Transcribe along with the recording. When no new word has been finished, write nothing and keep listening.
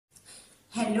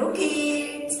Hello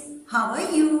kids, how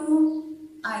are you?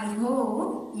 I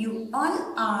hope you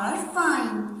all are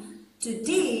fine.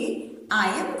 Today I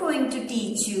am going to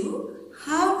teach you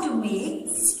how to make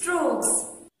strokes.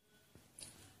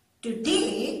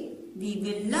 Today we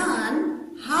will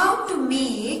learn how to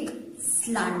make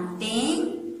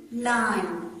slanting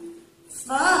line.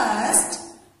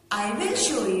 First I will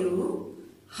show you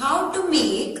how to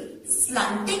make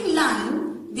slanting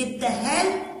line with the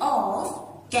help of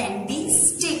candy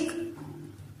stick.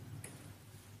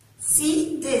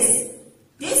 See this.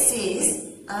 This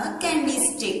is a candy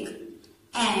stick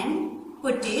and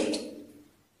put it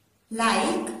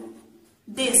like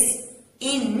this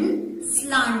in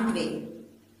slant way.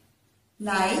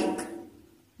 Like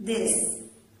this.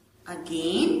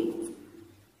 Again.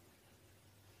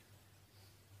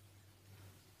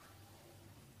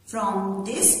 From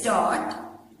this dot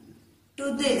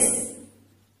to this.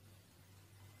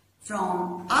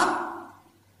 From up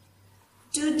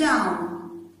to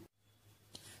down.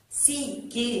 See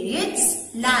kids,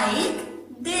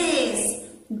 like this.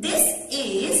 This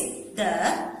is the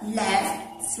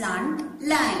left slant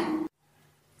line.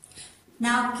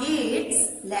 Now kids,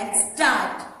 let's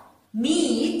start.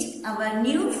 Meet our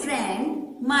new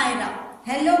friend Myra.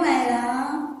 Hello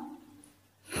Myra.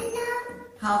 Hello.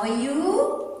 How are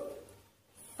you?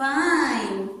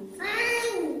 Fine.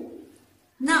 Fine.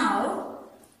 Now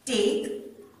take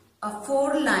a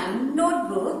 4-line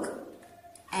notebook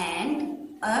and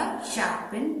a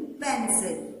sharpened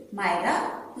pencil.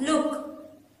 Myra,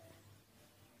 look.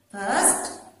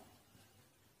 First,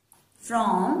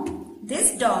 from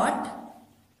this dot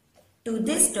to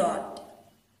this dot,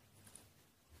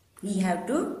 we have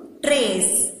to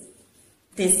trace.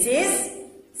 This is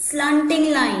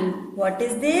slanting line. What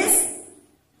is this?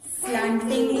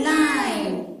 Slanting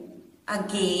line.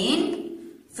 Again,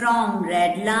 from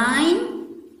red line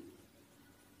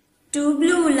to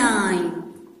blue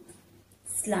line.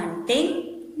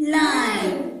 Slanting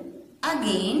line.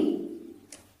 Again,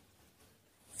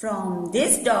 from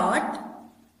this dot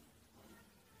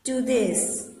to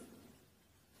this.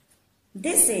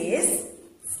 This is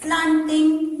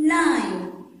slanting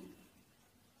line.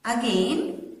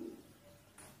 Again,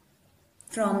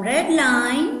 from red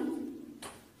line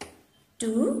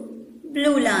to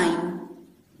blue line.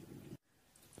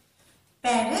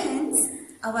 Parents,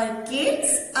 our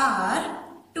kids are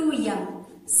too young,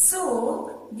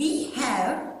 so we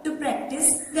have to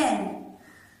practice them.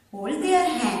 Hold their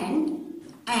hand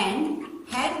and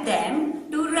help them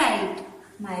to write.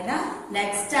 Myra,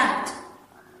 let's start.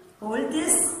 Hold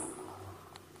this.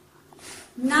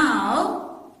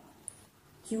 Now,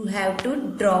 you have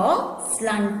to draw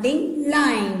slanting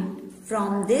line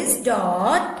from this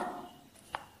dot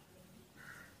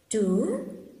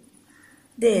to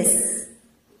this.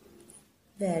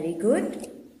 Very good.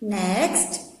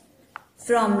 Next,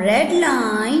 from red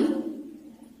line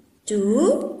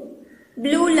to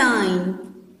blue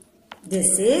line.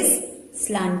 This is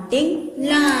slanting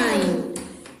line.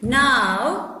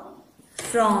 Now,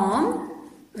 from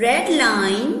red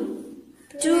line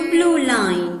to blue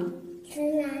line.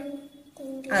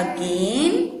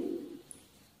 Again,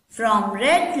 from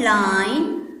red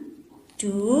line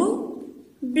to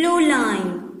blue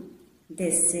line.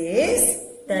 This is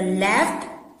the left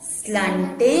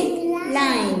slanting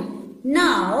line.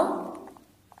 Now,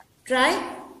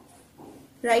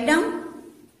 write down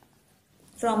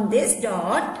from this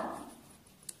dot.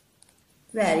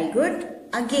 Very good.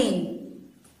 Again.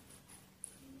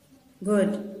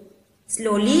 Good.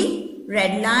 Slowly,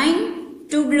 red line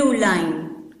to blue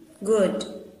line. Good.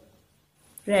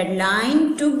 Red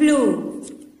line to blue.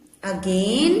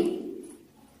 Again.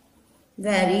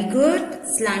 Very good.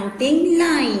 Slanting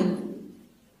line.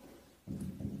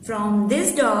 From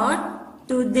this dot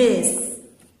to this.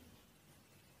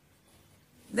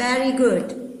 Very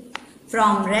good.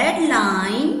 From red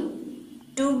line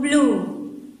to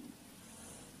blue.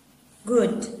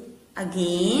 Good.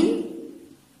 Again.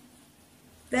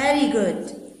 Very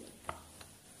good.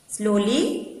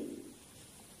 Slowly.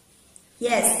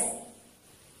 Yes.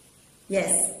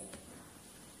 Yes.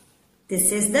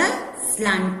 This is the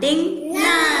slanting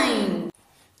line.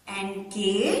 And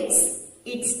kids,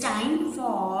 it's time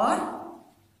for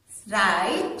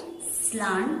right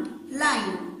slant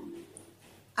line.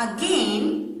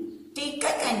 Again, take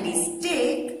a candy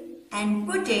stick and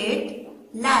put it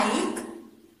like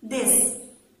this.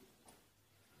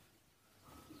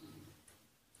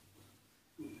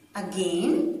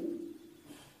 Again,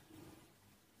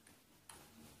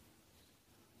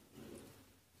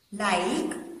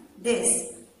 like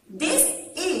this. This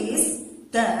is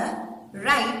the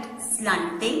right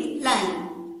slanting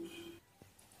line.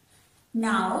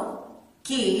 Now,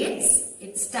 kids,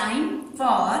 it's time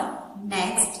for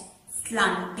next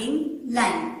slanting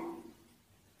line.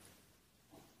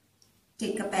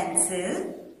 Take a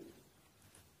pencil.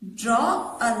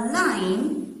 Draw a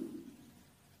line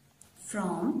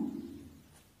from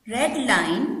red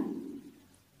line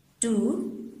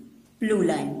to blue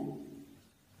line.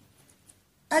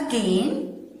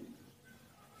 Again,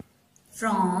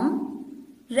 from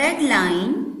red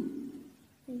line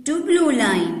to blue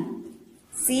line.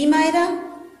 See,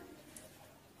 Myra?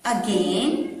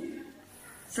 Again,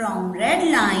 from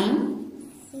red line.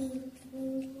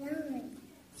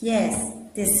 Yes,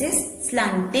 this is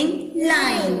slanting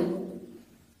line.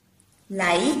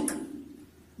 Like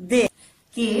this.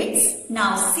 Kids,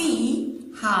 now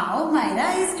see how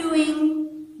Myra is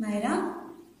doing. Myra?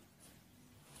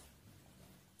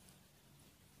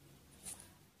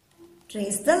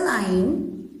 Trace the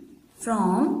line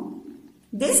from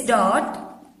this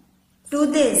dot to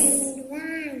this.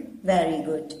 Very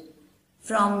good.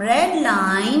 From red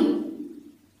line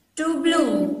to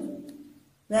blue.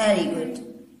 Very good.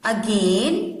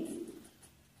 Again,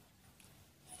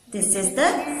 this is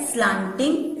the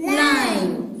slanting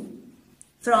line.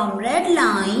 From red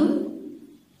line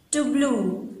to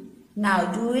blue.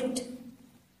 Now do it.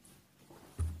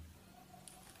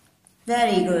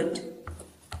 Very good.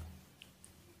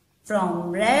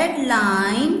 From red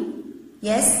line,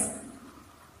 yes,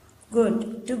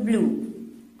 good, to blue.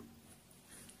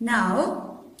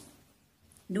 Now,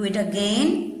 do it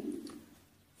again.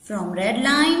 From red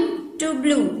line to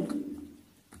blue.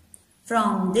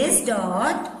 From this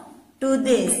dot to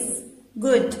this.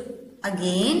 Good.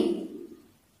 Again,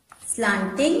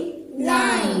 slanting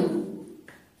line.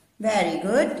 Very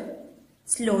good.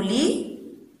 Slowly.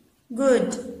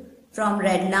 Good. From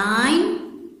red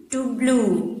line to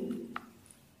blue.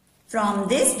 From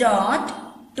this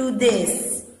dot to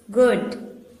this.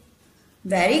 Good.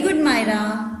 Very good,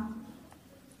 Myra.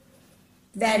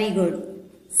 Very good.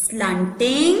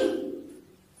 Slanting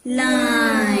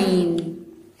line.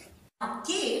 Now,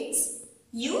 kids,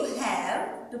 you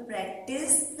have to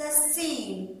practice the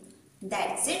same.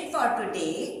 That's it for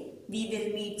today. We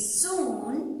will meet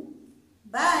soon.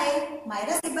 Bye.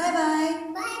 Myra, say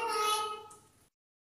bye-bye. Bye-bye.